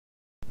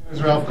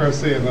There's Ralph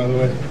Garcia, by the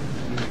way.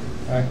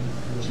 Hi.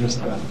 Hiroshi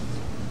Takano.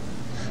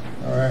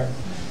 All right.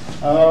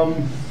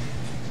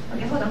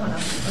 Okay, hold on.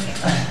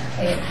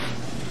 Okay.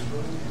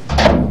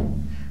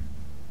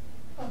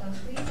 Hold on,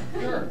 please.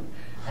 Sure.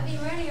 I've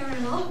been running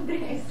around all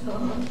day, so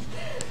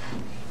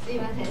すい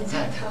ません、ちょ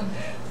っと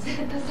ず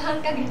っと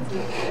3ヶ月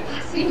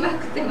走りま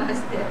くってま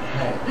して、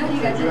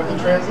何がちょっと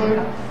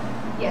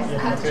Yes, I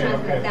have to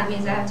translate. That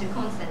means I have to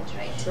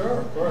concentrate. Sure,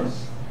 of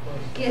course.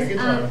 Yes,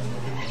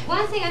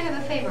 one thing I have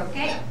a favor,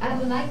 okay? I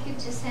would like you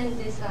to send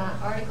this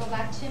article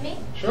back to me.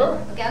 Sure.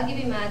 Okay, I'll give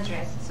you my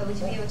address. So would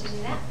you be able to do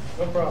that?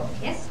 No problem.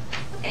 Yes?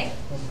 Okay.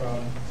 No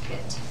problem.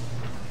 Good.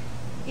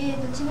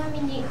 ちなみ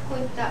にこう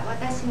いった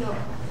私の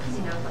記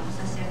事なんかも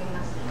差し上げ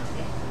ますの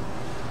で、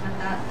ま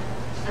た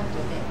後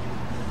で。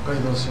北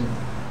海道新聞。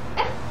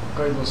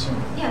北海道新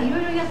聞。いや、いろ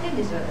いろやってるん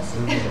ですよ、私。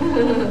メ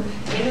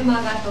ル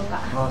マガと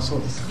か、あ、そう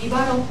です。ビ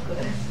バロック、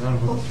なる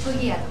ほど。ポップ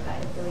ギアとかや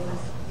っておりま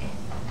すので。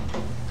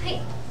は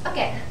い、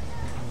OK。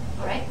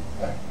Alright。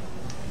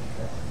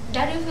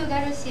ラルフ・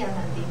ガルシアさ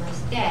んと言いま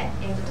して、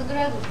トド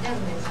ラグメ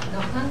ンさん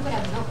のファンクラ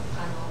ブの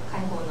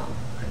会報の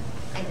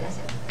書いてらっし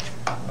ゃる。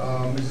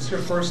Is this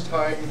your first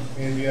time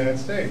in the United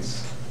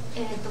States?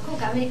 今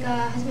回アメリ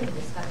カ初めて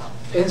ですか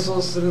と。演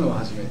奏するのは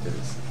初めて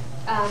です。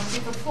To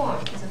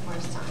perform is the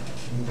first time.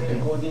 レ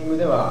コーディング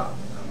では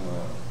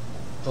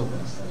トッド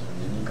のスタジ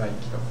オに2回来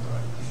たことがあ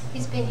ります。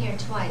He's been here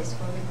twice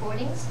for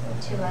recordings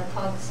to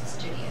Todd's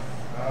studio.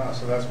 Ah,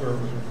 so that's where it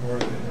was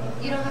recorded.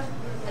 You don't have.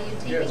 Are you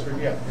taping? Yeah, it's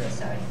yeah.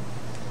 Sorry.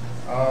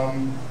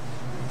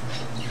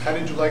 How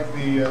did you like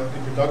the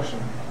production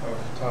of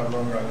Todd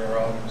Rundgren on your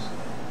albums?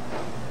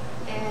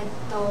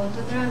 ト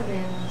ッド・ラングレ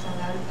ンさん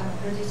が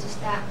プロデュースし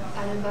た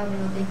アルバム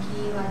の出来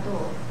はどう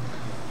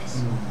で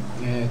すか？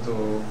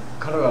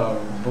彼は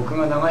僕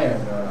が長い間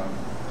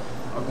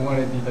憧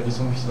れていた理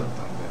想の人だっ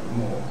たので、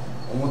も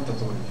う思った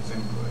通りに全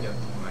部やって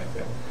もらえ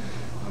て、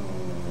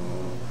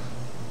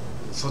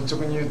率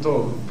直に言う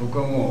と僕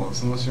はもう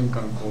その瞬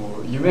間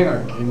こう夢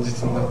が現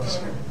実になってし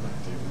まった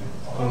っていうね、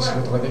この仕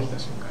事ができた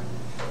瞬間に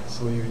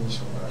そういう印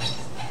象があります。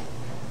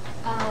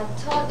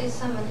Todd is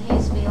someone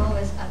he's been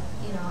always,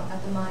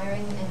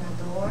 admiring and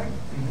adored.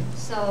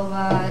 So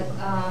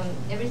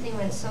everything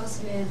went so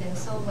smooth and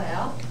so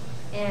well,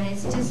 and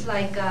it's just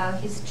like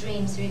his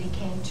dreams really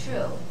came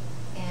true,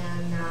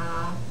 and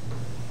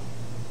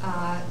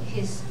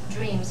his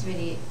dreams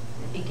really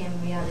became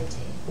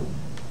reality.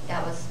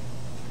 That was,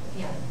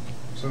 yeah.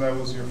 So that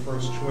was your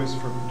first choice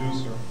for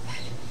producer?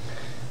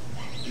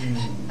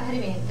 How do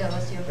you mean that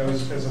was your that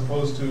was, first as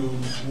opposed to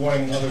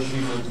wanting other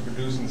people to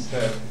produce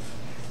instead?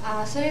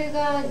 それ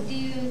が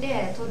理由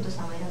でトッド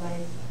さんは選ばれ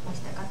ま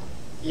したかと。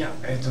いや、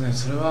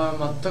それは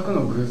全く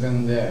の偶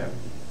然で。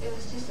It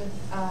was just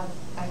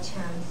by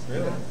chance,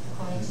 really?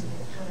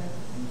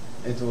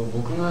 coincidence.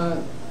 僕が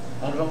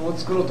アルバムを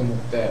作ろうと思っ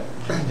て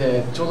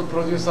でちょうどプ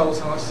ロデューサーを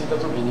探していた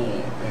時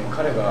に、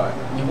彼が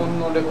日本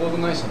のレコード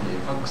会社に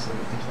ファックスを入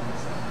れてきたんで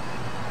すね。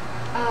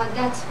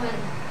That's when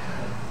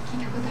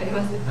聞いたことあり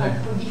ます。ポ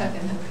ップギアって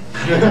なく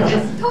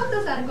て。トッ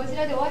ドさんこち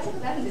らでお会いしたこ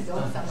とあるんですよ、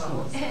奥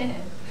様。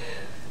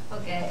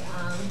Okay,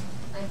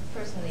 I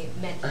personally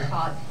met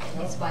Todd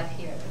and his wife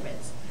here at the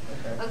Ritz.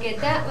 Okay,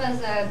 that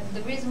was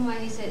the reason why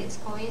he said it's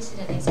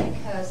coincidence is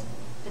because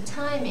the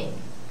timing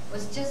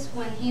was just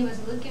when he was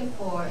looking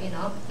for,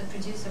 the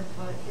producer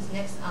for his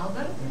next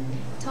album.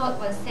 Todd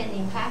was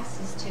sending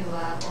faxes to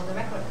all the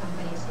record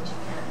companies in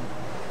Japan,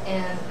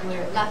 and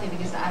we're laughing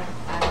because I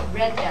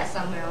read that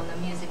somewhere on the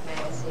music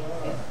magazine.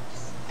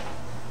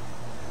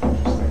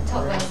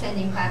 Todd was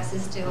sending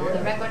faxes to all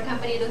the record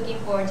company looking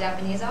for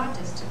Japanese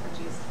artists to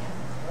produce.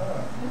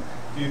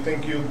 Do you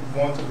think you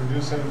want to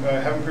produce him,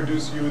 have him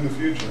produce you in the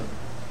future?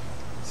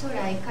 将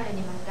来彼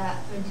にまた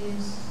プロデュ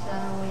ーサ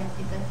ーをやっ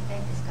ていただきた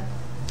いですか？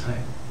は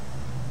い。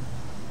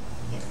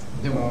Yes.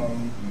 でも、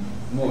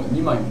もう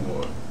2枚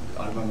も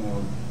アルバム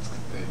を作っ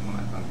ても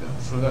らったんで、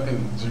それだけで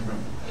も十分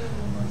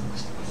満足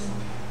してます。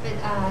But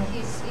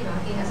he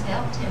has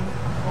helped him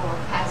for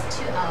past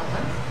 2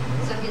 albums,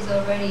 so he's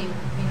already,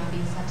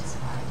 being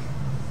satisfied.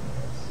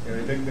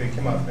 Yeah, they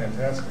came out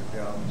fantastic, the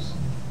albums.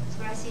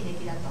 素晴らしい出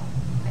来だと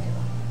彼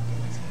は言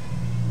ってます。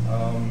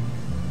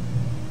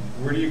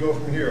Where do you go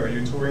from here? Are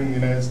you touring the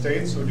United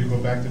States or do you go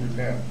back to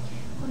Japan?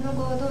 この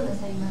後どうな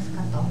さいます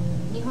かと。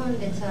日本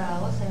でツア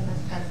ーをされま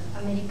すか、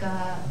アメリカを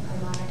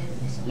回られる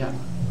んでしょうか？いや、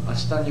明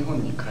日日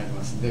本に帰り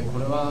ます。で、こ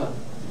れは、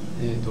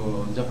ジ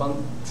ャパン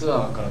ツ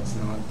アーからつ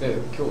ながって、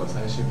今日が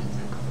最終日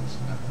という形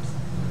になります。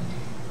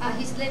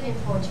He's leaving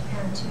for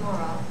Japan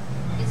tomorrow.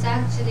 It's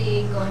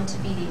actually going to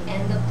be the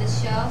end of the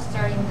show,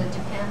 starting the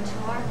Japan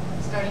tour,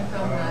 starting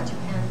from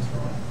Japan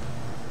tour.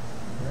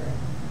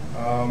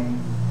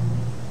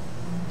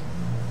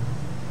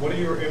 What are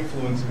your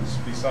influences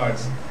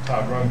besides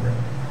Todd Rundgren?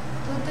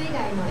 トッド以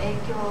外の影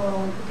響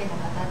を受けた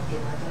方ってい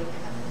うのはどういった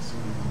方でしょ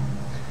う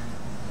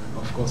か？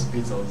 Of course,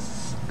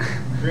 Beatles.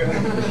 Really?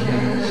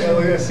 Yeah,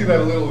 I see that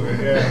a little bit,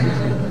 yeah.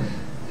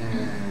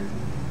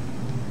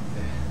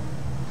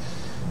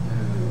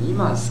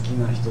 今好き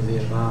な人で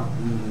言えば、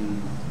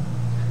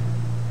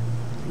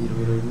い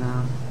ろいろいる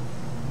な。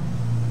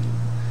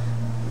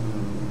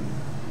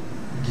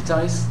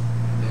guitarist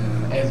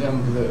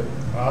Adrian Belew,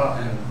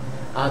 and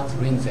Todd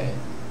Rundgren,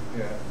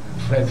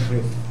 Fred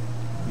Frith.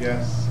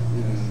 Yes.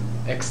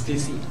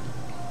 XTC.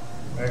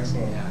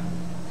 Excellent. Yeah.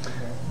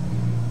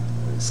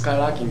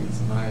 Skylarking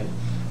is my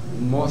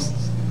most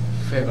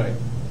favorite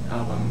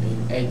album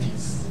in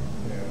 80s.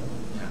 Yeah.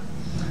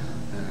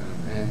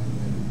 And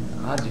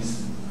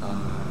artists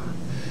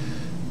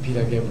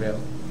Peter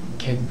Gabriel,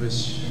 Kate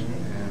Bush, and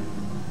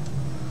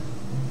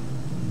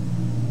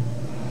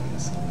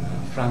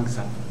Frank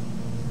Zappa.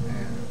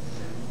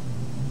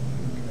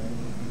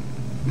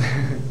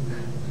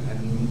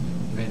 And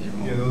many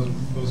more. Yeah,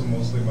 those are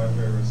mostly my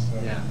favorites.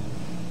 Yeah.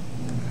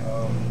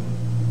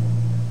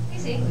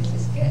 His English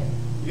is good.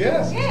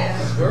 Yes.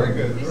 Yeah. It's very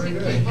good. We Very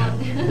should good. keep on.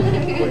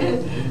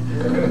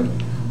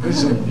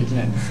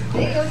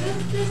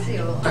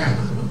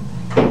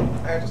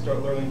 I have to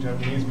start learning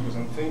Japanese because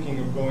I'm thinking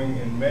of going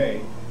in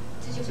May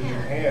to to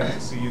Japan. Japan to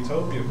see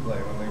Utopia play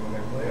when they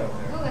play out 5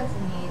 there. 月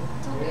に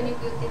東京に行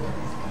く予定なんで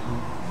すね。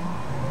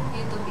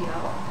ユートピア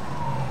を。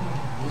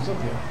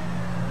Utopia.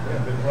 Yeah,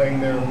 they're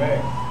playing there in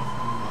May.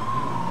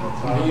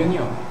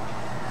 Reunion.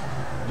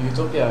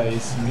 Utopia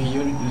is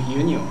reunion. In the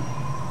Union?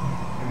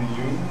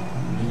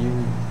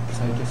 Reunion.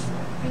 再結成。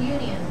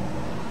 Reunion.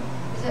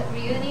 Is it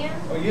reunion?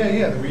 Oh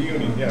yeah, the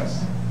reunion.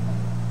 Yes.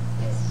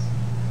 Yes.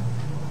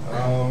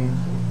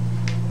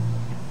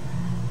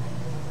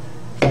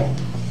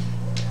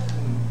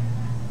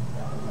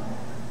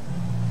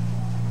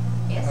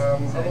 Yes.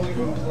 I've only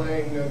been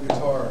playing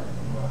guitar.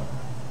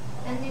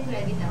 何年ぐら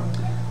いギターをです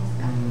か？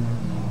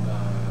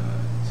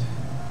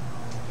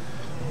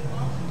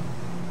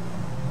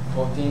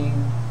 14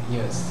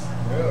 years.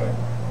 Really?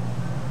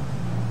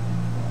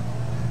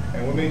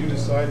 And what made you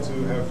decide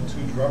to have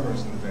 2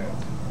 drummers in the band?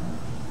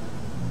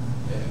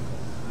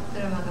 ド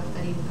ラマーが2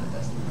人いるのはど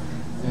うして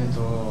です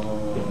か？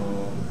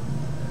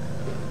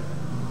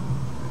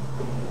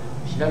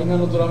左側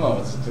のドラマー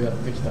はずっとやっ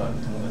てきた友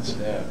達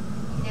で、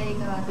左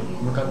側という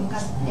向かって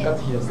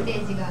左ステ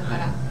ージ側か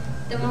ら。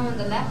The one on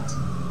the left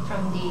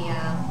from the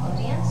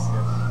audience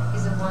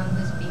is the one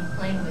who's been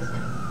playing with him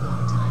a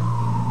long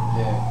time.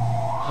 で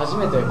初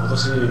めて今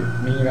年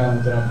右側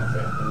のドラマーと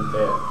やってみて、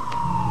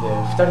で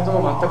2人と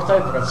も全くタ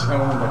イプが違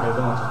うんだけれ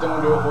ども、とても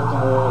両方と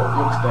も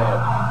良くて、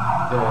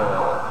で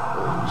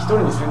1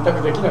人に選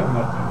択できなく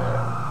なったの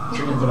で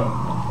急にドラマ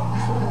になったん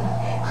ですよ。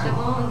The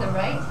one on the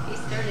right, he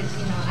started,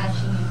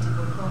 asking him to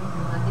perform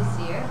this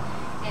year,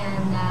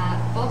 and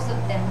both of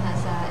them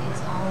has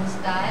its own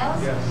styles,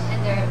 Yes.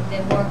 and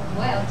they work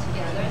well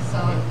together. So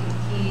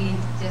he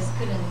just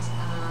couldn't,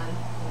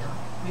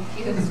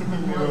 refuse the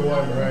Either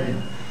one, right?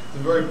 It's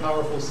a very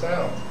powerful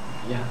sound.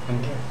 Yeah,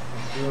 thank you.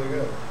 It's really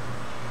good.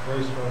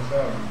 Very strong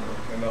sound.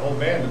 And the whole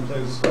band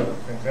plays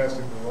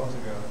fantastically well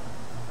together.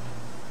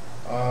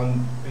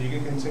 You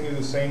can continue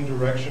the same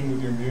direction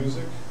with your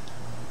music?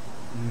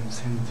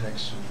 Same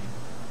direction.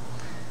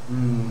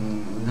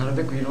 なる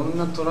べくいろん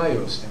なトライ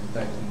をしてみ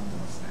たいと思って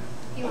ますね。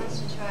He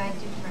wants to try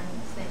different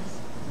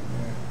things.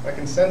 I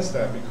can sense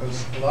that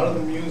because a lot of the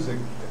music,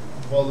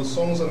 well, the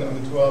songs on the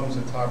 2 albums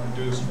that Todd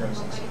produced, for わ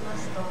か instance, りま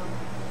すと、ど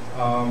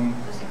um, う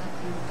してか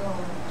というと、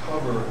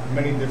 cover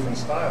many different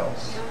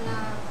styles. いろん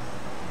な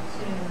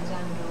種類のジャ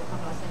ンルをカ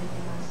バーされて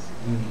ます。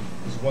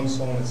 There's one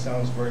song that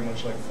sounds very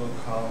much like Phil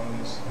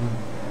Collins,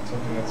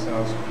 something that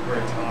sounds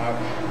very Todd,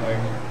 like.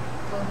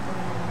 トーク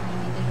に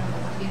似てるのと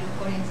か、ビル・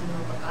コリンズ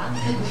のとか。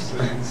 So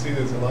you can see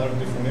there's a lot of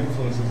different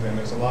influences and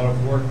there's a lot of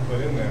work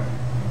put in there.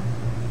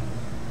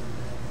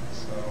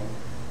 So,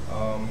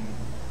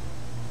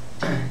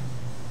 I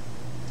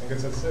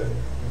guess that's it.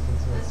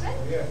 That's it?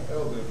 Yeah,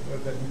 that'll do.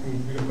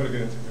 We can put a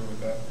good interview with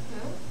that.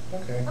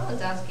 Okay. I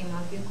was asking him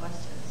a few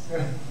questions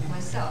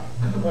myself.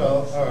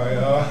 Well, all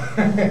right.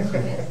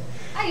 Yes.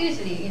 I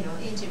usually,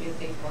 interview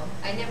people.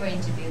 I never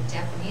interview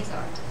Japanese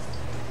artists.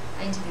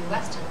 I interview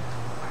Western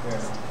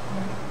artists.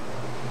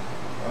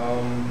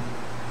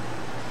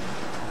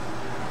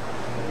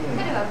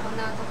 彼はこん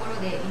なところ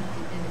でいいって言っ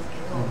てるんですけ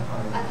ど、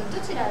あと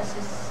どちら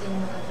出身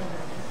の方なんで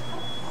すか？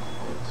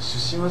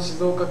出身は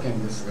静岡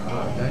県ですが、だ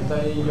いた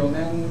い4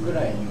年ぐ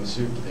らいの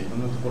周期でいろ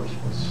んなところ引っ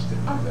越しして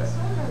るので、そ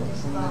うなんで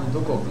すか。そんなに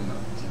どこを分なん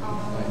ていうのは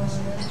ないです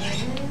ね。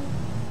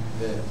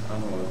で、ちょっ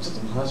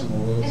と話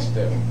戻し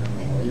て、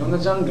いろんな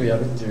ジャンルや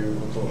るっていう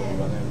ことが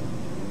ね、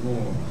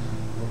もう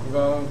僕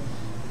がこ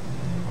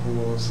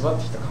う育っ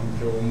てきた環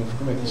境も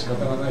含めて仕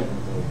方がないこと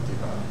っていう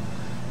か、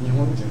日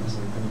本っていうのはそ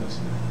ういう国だし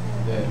ね。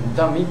で、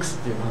ザ・ミックス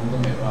っていうバンド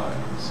名は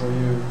そうい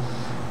う。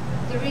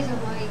The reason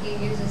why he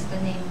uses the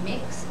name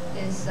Mix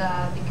is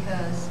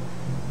because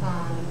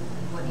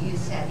what you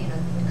said,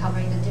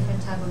 covering the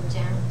different type of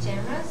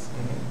genres,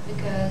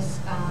 because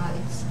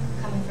it's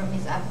coming from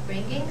his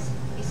upbringings.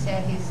 He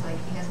said he has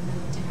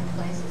lived different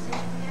places in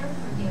Japan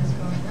when he was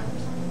growing up.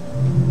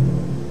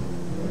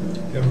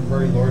 You have a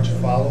very large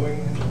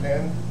following in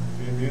Japan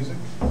for your music?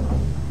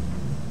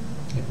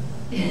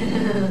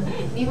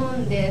 日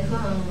本でファ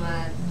ン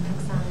はた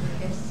くさんい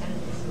らっしゃるん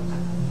でしょうか？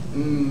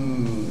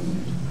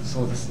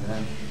そうです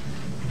ね。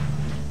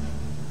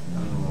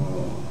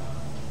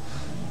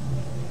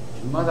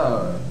ま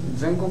だ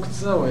全国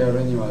ツアーをや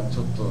るにはち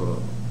ょっ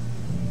と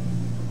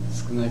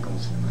少ないかも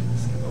しれないで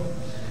すけど、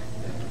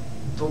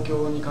東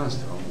京に関し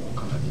てはもう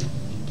かなり人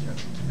気が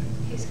出てて。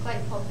He's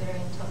quite popular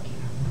in Tokyo.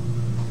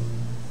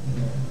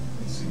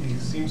 He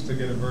seems to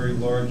get a very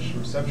large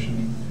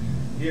reception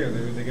here.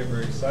 They get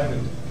very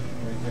excited.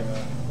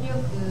 ニューヨ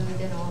ーク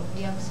での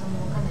リアクション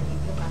もかなり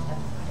良かった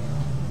と彼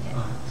は見て。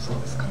あ、そう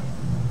ですか。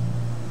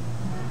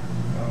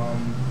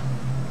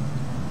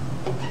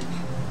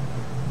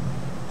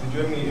Did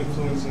you have any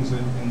influences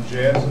in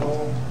jazz at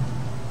all?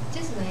 ジ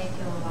ャズの影響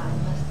はあり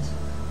ます。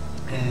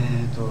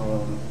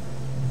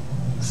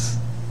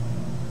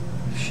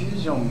フュ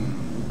ージョン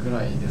ぐ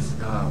らいです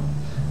が、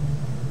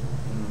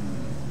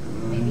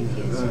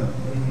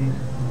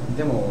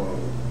でも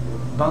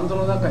バンド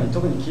の中に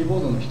特にキーボ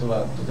ードの人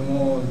はとて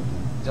も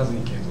ジャズ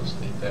に傾倒し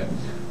ていて。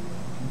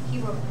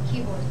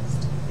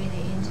Keyboardist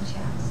really into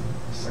jazz.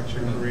 Like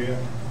in Korea?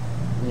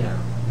 Yeah.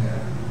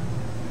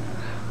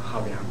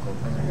 Harvey Hancock.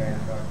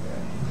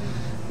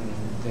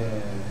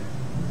 で、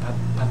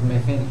パッメ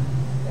フィン。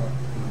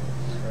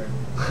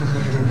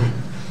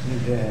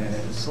で、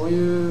そう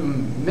いう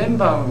メン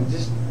バ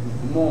ー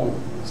も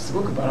す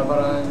ごくバラバ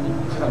ラに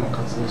普段も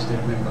活動してい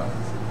るメンバーで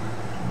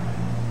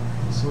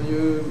す。そう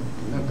いう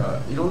なんか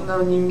いろん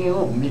な人間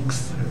をミック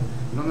スする、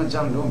いろんなジ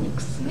ャンルをミッ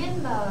クスする。メ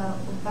ンバーを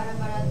バラ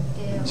バラっ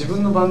て自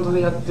分のバンド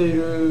でやってい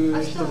る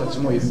人たち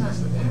もいるんで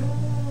すよね。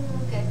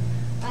Okay.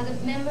 The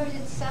members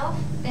itself,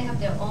 they have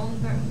their own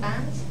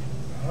bands.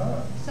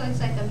 So it's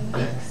like a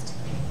mixed,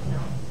 you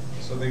know.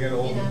 So they get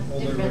all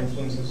different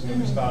influences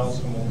and styles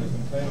from all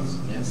different things.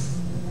 Yes.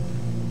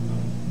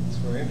 It's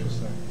very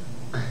interesting.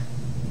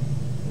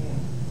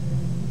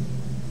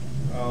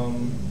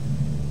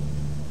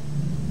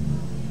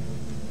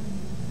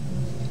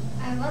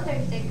 I wonder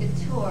if they could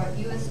tour,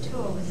 U.S.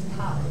 tour with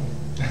Todd.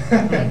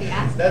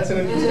 That's an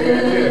interesting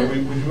idea.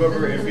 Would you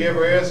ever, if he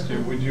ever asked you,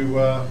 would you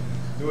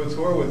do a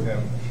tour with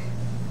him?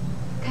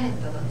 彼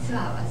とのツア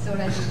ーは将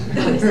来的に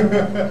どうですか？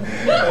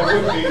 That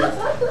would be.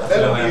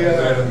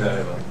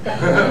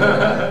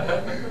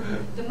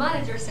 The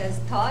manager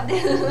says, Todd,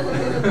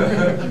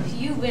 if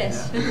you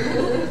wish.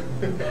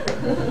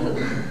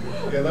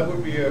 Yeah, that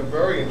would be a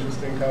very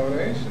interesting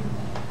combination.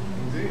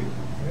 Indeed.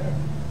 Yeah,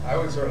 I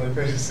would certainly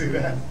pay to see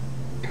that.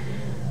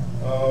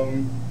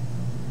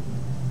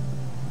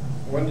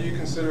 When do you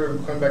consider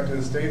coming back to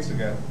the States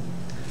again?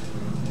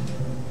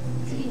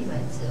 次にはい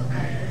つお帰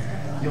りです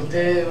か？予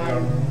定は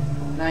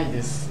ない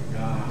ですが、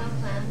 No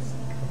plans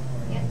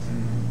yet.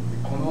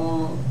 こ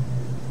の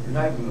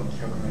ライブの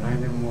企画が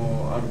来年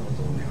もあるこ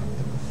とを願ってま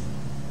す。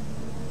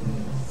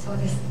そう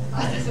です。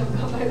私も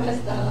頑張りま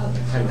した。頑張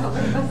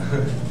ります。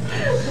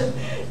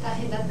大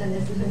変だったん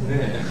です。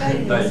彼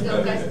にも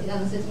紹介して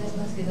説明し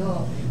ますけ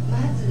ど、ま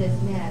ずで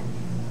すね、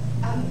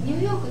ニュ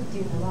ーヨークって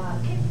いうのは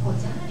結構ジ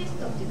ャーナリス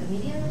トっていうかメ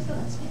ディアの人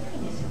がつけない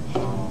んですよね。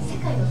世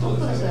界のトッ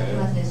プの人が来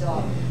ますでし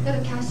ょ。だか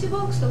らキャッシュボ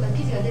ックスとか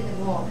記事が出て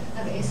も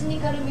なんかエスニ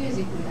カルミュー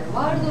ジックみたいな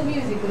ワールドミ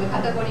ュージックの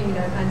カテゴリーみ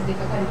たいな感じで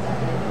書かれちゃっ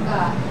たりと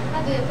か、あ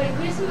とやっぱり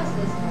クリスマス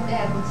ですので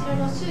こちら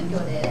の宗教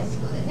です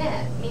ので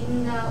ね、み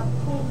んな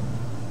自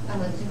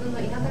分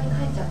の田舎に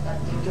帰っちゃった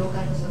っていう業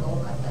界の人が多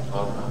かったりと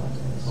か。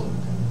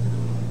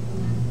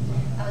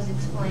I was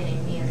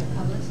explaining me as a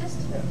publicist.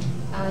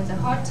 It's a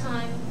hard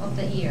time of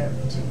the year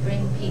to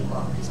bring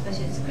people,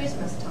 especially it's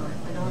Christmas time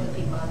when all the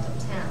people are out of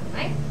town,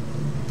 right?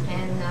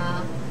 And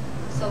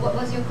so what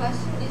was your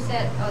question? You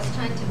said I was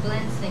trying to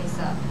blend things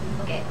up.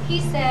 Okay,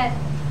 he said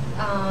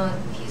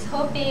he's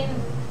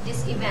hoping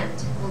this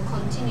event will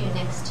continue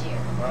next year.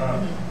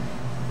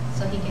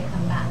 So he can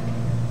come back.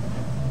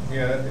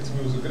 Yeah, it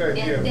was a good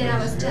idea. And then I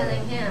was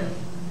telling him,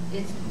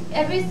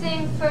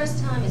 everything first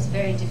time is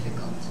very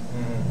difficult,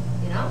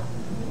 you know?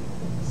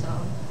 So,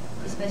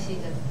 especially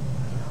the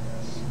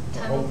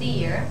time of the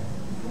year.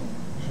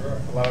 Sure,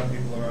 a lot of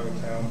people are out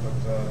of town, but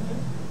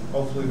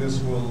hopefully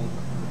this will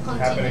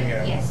happen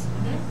again. Yes.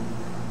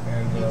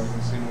 And we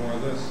can see more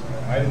of this.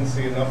 I didn't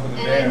see enough of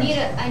the and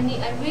dance. I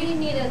really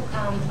needed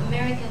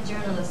American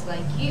journalists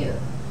like you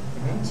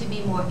to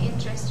be more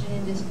interested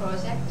in this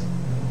project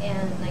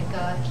and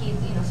keep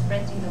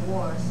spreading the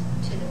wars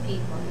to the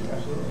people.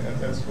 Absolutely,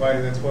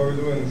 that's why we're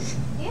doing this.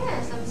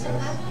 Yes, I'm so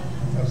happy.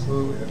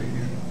 Absolutely,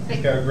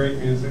 he's got great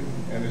music,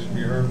 and it should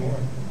be heard more.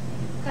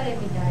 彼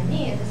みたい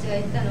に私が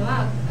言ったの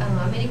は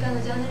アメリカ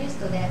のジャーナリス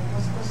トでも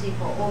う少しオ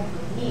ープ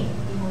ンに日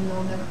本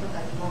の音楽と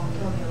かにも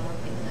興味を持っ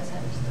てくださ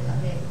る人が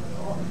増える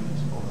ことを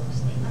希望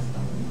しています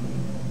と。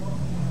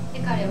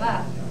で彼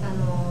は高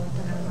野さ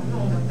んの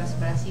音楽が素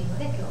晴らしいの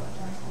で今日は来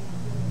ました。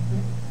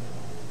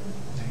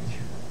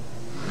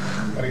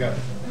ありがとう。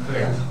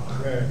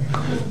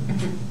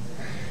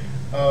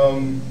I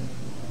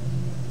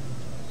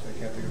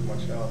can't think of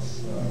much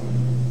else.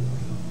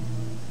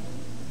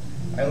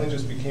 I only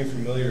just became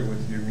familiar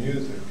with your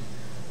music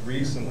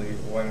recently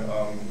when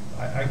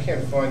I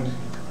can't find,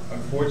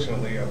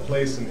 unfortunately, a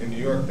place in New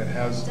York that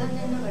has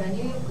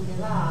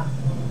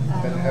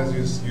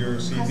your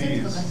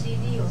CDs.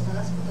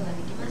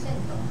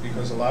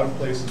 Because a lot of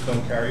places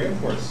don't carry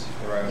imports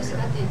around here.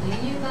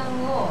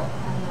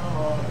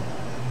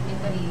 や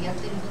っぱりやっ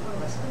てるところ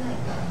が少ない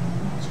から。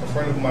So a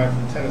friend of mine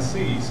from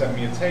Tennessee sent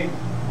me a tape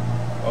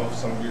of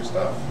some of your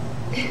stuff.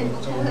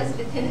 友達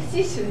でテネ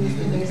シー州に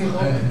住んでる人が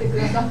送ってく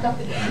ださったっ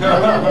て。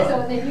なんでし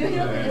ょうね、ニュー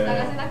ヨークで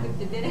探せなく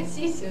てテネ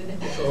シー州で。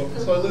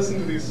So I listen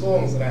to these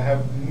songs and I have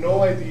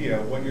no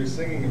idea what you're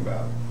singing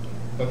about,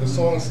 but the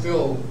songs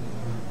still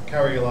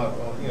carry a lot,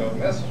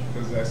 message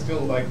because I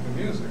still like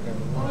the music.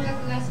 音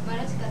楽が素晴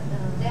らしかった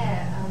ので、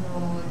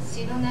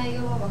詩の内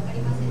容は分か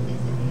りませんでし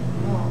たけれ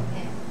ども。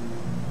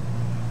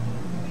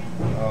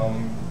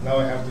Now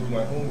I have to do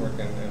my homework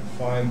and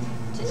find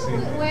Do the you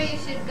know where CD. you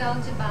should go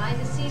to buy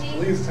the CD?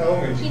 Please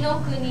tell me.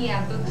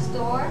 Kinokuniya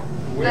bookstore at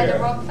Where? the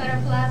Rockefeller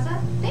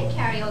Plaza. They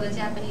carry all the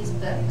Japanese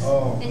books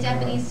and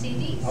Japanese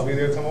CDs. I'll be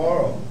there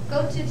tomorrow.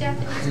 Go to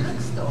Japanese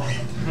bookstore.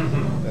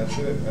 That's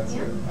it.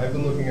 I've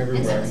been looking And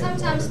everywhere.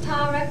 sometimes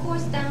Tower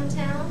Records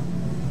downtown,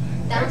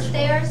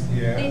 downstairs,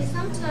 Yeah. they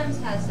sometimes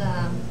has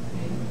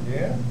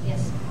Yeah?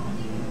 yes.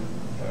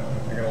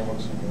 I gotta look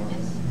some more.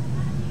 Yes.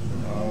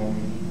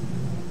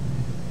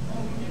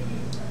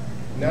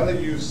 Now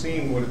that you've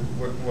seen you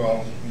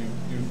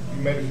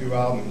made a few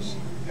albums.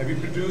 Have you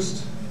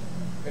produced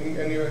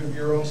any of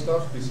your own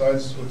stuff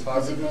besides what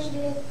Todd 自分 produced? で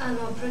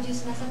プロデュー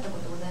スなさったこ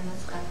とございま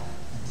すか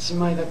1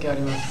枚だけあ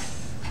りま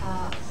す。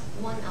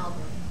？One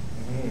album.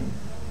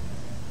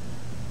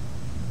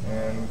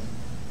 And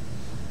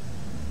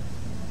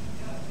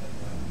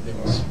で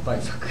も失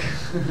敗作。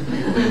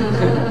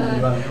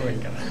言わない方がいい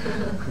かな。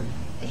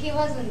He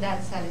wasn't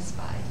that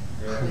satisfied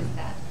with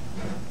that.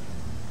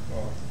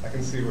 well, I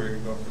can see where you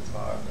can go for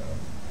Todd.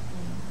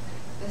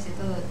 どうして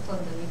トンドに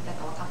行った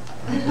か分かっ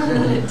た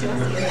言ってま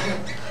すけ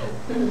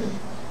ど。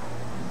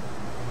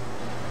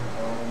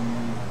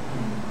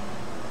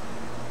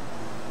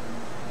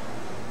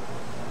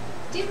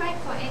Do you write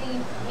for any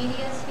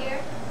medias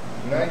here?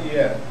 Not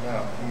yet.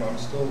 No, I'm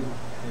still.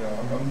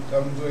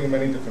 I'm doing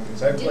many different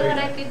things. I Do you know what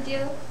I play. could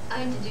do?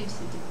 I'll introduce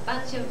you to a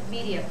bunch of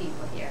media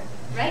people here.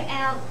 Write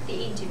out the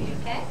interview,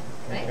 okay?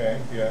 Right? Okay.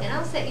 Yeah. And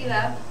I'll set you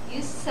up.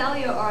 You sell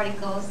your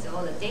articles to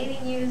all the Daily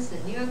News, the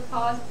New York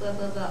Post, blah,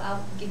 blah, blah.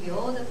 I'll give you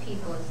all the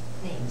people's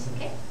names,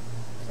 okay?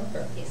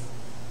 Okay. Yes.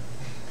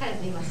 彼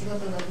と今仕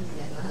事のビジ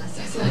ネスの話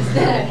をしまし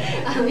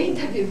てイン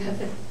タビューが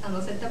セ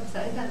ットアップ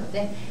されたの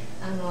で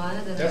あ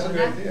なたのよう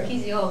な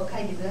記事を書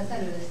いてくださ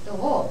る人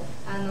を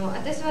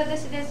私は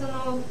私でそ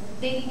の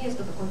デイリーニュース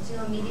とかこっち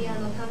のメディア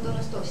の担当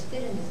の人を知って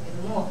るんですけ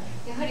ども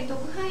やはり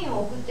特派員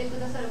を送ってく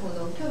ださるほ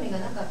ど興味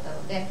がなかった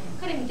ので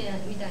彼みたい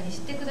に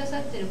知ってくださ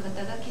ってる方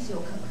が記事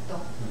を書くと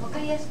分か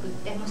りやすくっ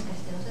てもしか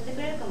して載せて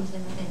くれるかもしれ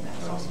ませんが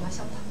そうしま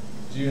しょうと。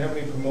Do you have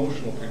any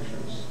promotional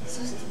pictures?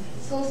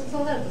 そ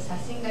うなると写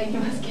真がいり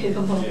ますけれ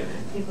ども、という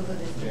こと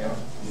ですけど。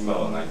今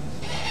はない。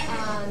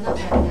not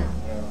right now.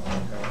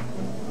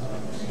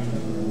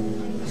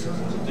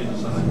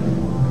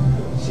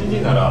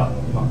 CD なら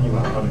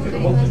今あるけど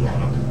持ってるのか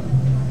な。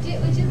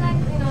Would you like,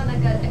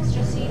 like an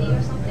extra CD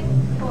or something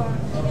for?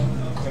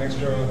 An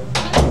extra.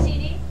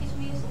 CD, his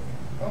music.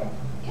 Oh.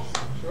 Yes.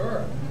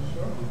 Sure.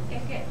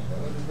 Okay, good.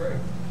 That'd be great.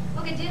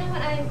 Okay, do you know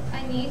what I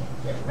need?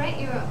 Write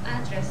your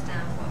address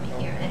down for me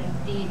here and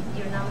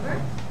your number,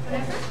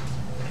 whatever.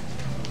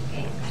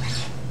 Okay.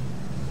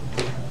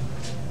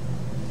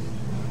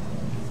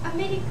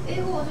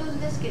 英語お上手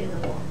ですけれど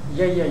も。い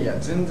や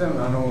全然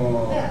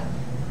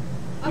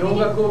洋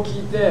楽を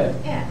聞いて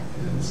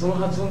その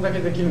発音だけ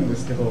できるんで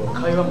すけど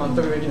会話全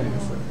くできないんで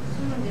す。そう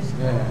なんですか。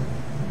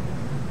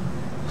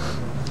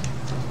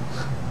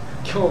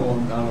今日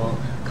も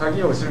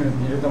鍵を入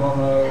れたま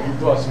ま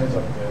ドア閉めちゃ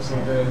ってそ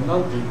れでな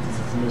んて言って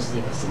説明してい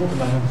いかすごく悩ん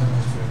だんで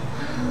すよ。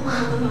お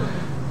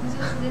上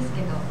手です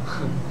けど。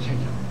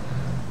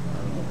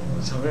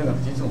喋れなく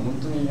ていつも本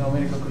当にア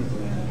メリカ来ると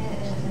ね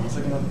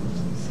情けなくなっ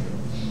ちゃうんですよ。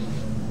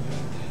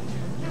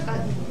なんか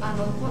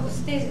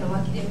ステージの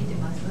脇で見て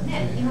ますと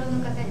ね、日本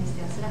の方にし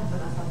てはスラッと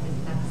なさってて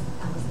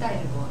スタイ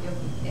ルもよく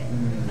て。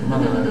まあ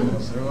でも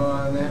それ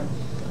はね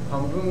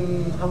半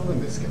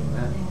分ですけど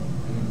ね。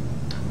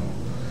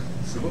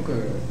すごく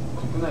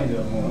国内で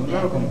はもう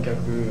女の子の客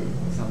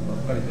さんば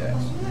っかりで。あ、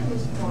そうなんで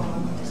すか。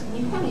私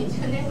日本に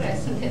10年ぐらい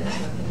住んでない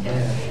ので、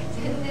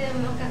全然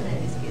わかんない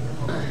ですけれど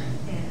も。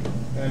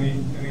I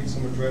need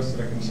some address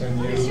that I can send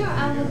you. Sure,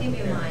 I will give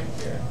you mine.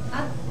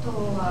 あと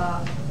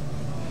は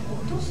お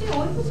年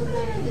おいくつぐ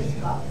らいなんです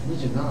か27で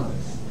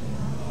す。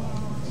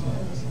そう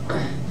ですか。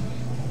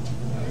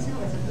私の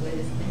方がちょっと上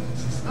ですね。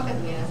若く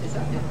見えますでしょ。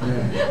黙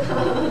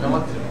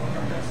ってればわか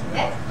んないです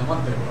ね。黙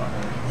ってれば。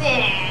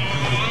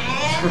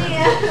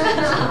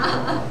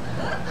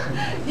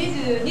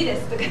22で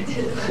すとか言って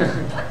る。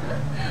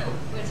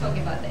We're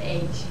talking about the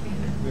age.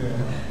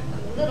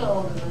 I'm a little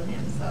older than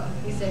him, so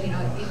he said,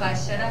 if I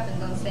shut up and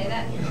don't say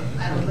that,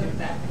 I don't look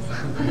back.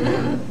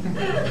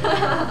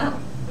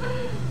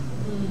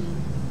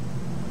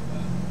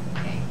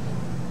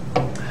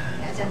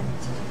 じゃあちょっ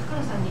と高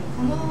野さんにこ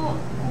こ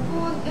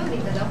を読んでい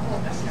ただこう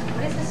かしら。こ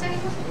れ差し上げ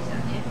ますねじゃあ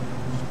ね。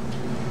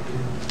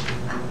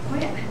あ、こ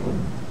れ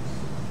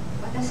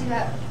私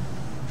が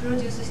プロ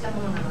デュースした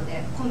ものなの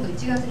で今度1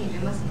月に出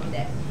ますので、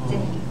ぜひ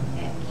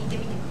聞いて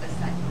みてくだ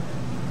さい。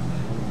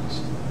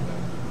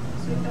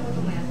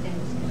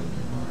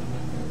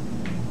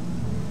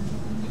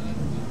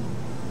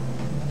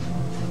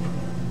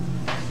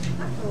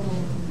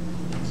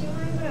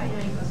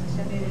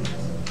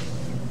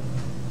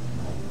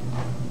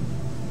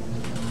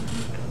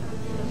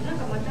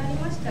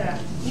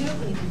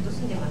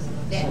住んでます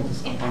ので。そうで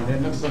すか。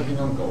連絡先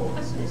なんかを。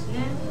そうです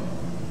ね。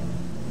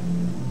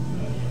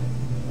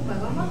今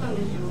回頑張ったん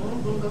ですよ。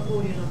文化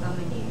交流のた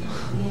めに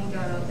ノンギ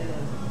ャラで。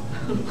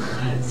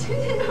全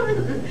然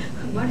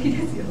マリで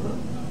すよ。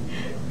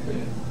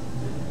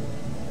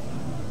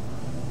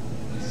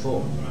そ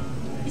う。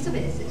磯部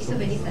です。磯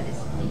部リサで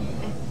す。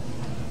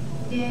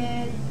で、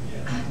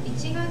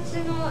1月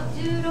の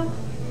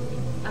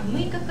6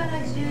日から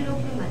16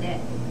まで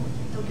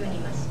東京にい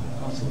ます。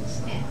あ、そうで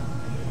すね。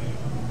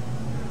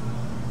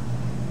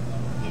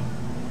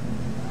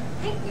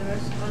はい、よろ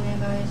しくお願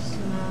いし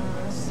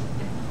ます。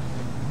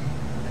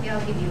Okay, I'll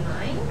give you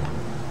mine.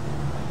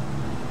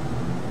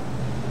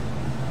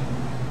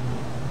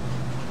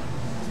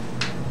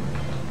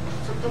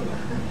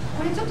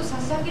 これちょっと差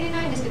し上げれ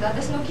ないんですけど、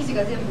私の記事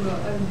が全部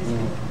あるんですけ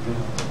ど、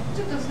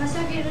ちょっと差し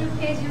上げる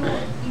ページを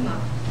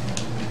今。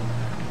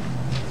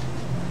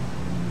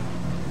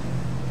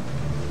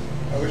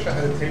I wish I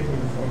had a tape of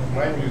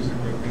my music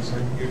with me so I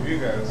could give you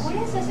guys. こ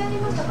れ差し上げ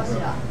ましたかし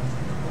ら。さ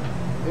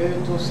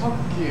っ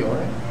きあ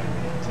れ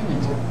手に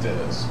取って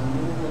その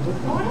後ど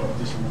こに行っ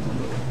てしまったん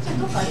だろう。じゃあ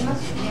どっかありま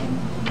すよね。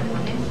これは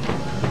ね。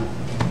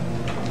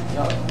い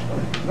や、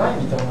な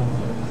いみたいなの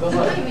でくださ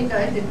い。ないみ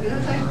たいでく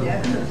ださいって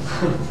やる。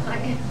はい。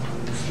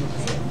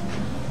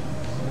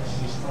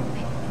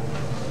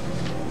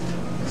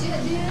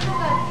Do you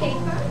have a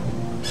paper?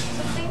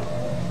 Something?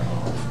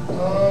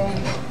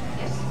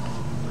 Yes.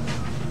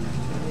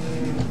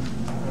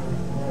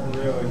 Not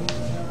really.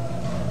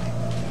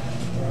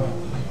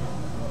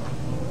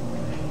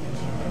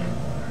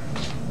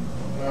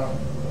 No.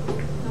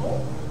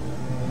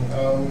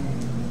 Oh,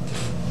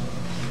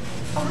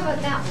 how about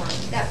that one?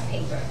 That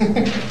paper.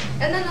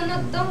 No,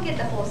 don't get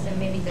the poster,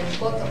 maybe the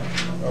bottom.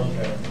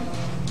 Okay.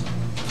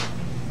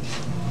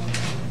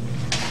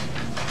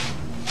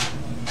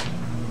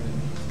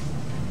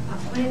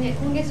 これね、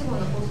今月号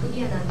のポップ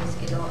ギアなんです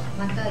けど、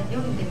また読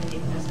んでみて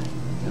ください。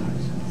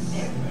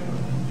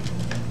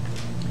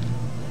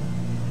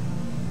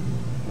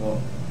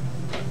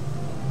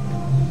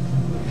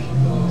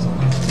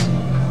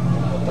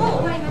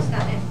終わりました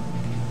ね。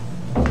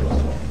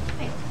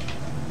はい。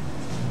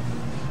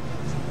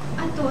あ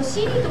と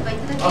CD とかい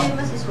ただけ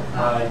ますでしょう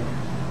か。はい。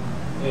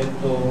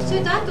そ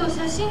れとあと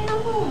写真の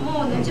方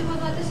も後ほ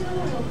ど私の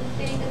方に送っ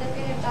ていただ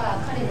けれ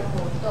ば彼の方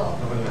と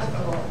あ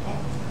と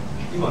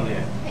今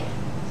ね。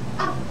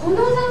あ、この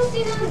雑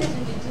誌なんです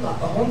実は。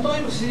あ、本当に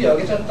今 CD あ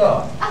げちゃっ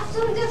た。あ、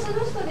じゃあその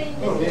人でいいん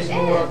です。名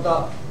刺もらっ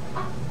た。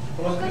あ、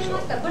わかりま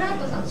した。ブラ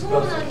ッドさん。そうな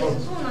んで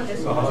す。そうなんで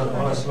す。今お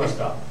話ししまし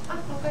た。あ、わ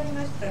かり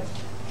ました。そ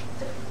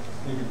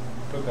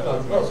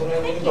の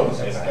辺にいるかも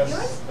しれない。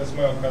That's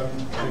my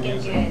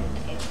music.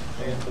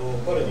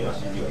 彼には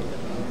CD がいい。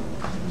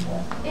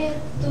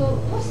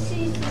も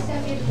し差し上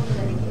げること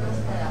ができま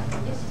したら、よ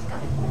ろしいですか。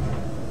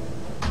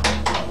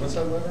What's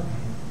that letter?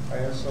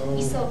 ISO.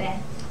 磯部。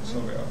磯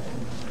部。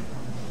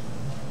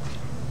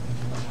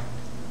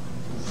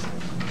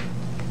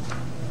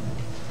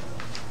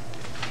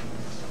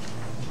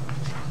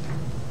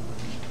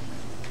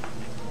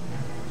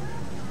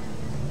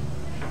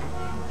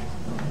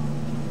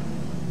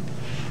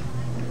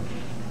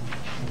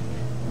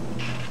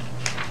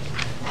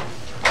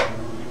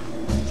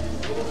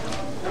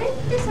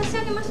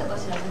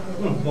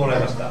もら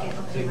いました。チ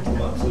ェック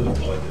マン2っ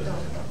て書いて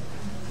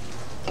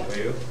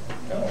る。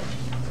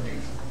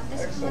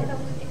私また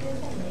送ってくだ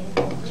さいね。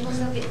日本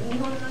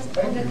の音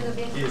楽の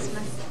勉強しま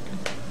す。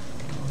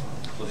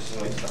今年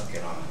のいつだっけ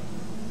な。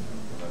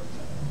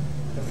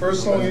The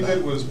first song you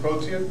did was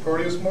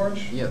Proteus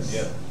March? Yes.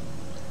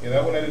 Yeah,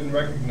 that one I didn't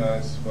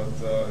recognize, but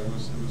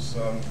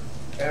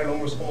it had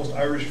almost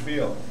Irish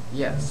feel.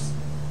 Yes.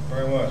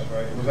 Very much,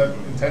 right? Was that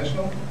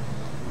intentional?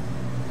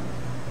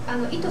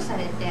 意図さ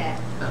れて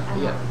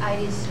アイ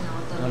リッシュな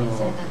音に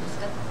されたんです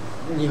か？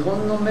日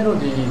本のメロ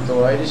ディー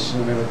とアイリッシュ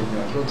のメロディーに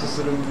は共通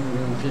するフ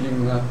ィーリン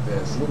グがあっ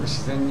てすごく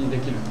自然にで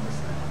きるんです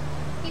ね。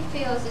He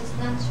feels it's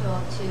natural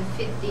to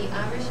fit the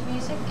Irish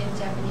music and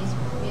Japanese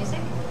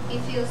music. He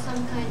feels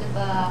some kind of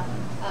a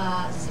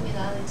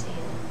similarity.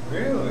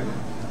 Really?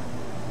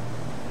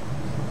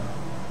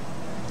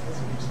 That's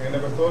interesting. I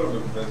never thought of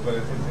it, but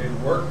it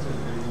worked. It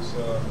was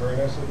very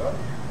nicely done.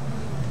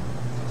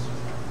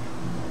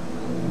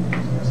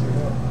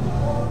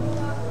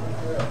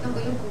 なんか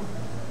よく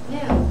ね、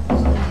ご存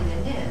知で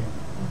ね。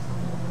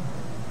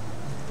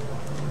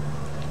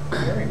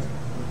Great.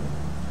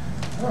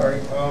 All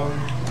right. I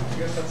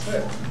guess that's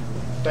it.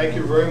 Thank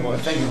you very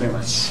much. Thank you very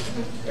much.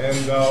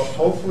 And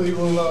hopefully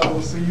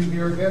we'll see you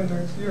here again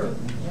next year.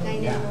 来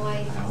年もお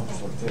会いしまし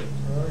ょう。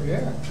Yeah,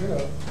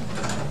 yeah.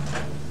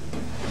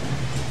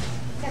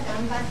 じゃあ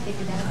頑張ってく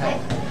ださい。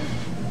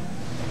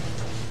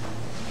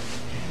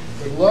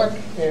Good luck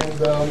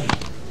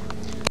and.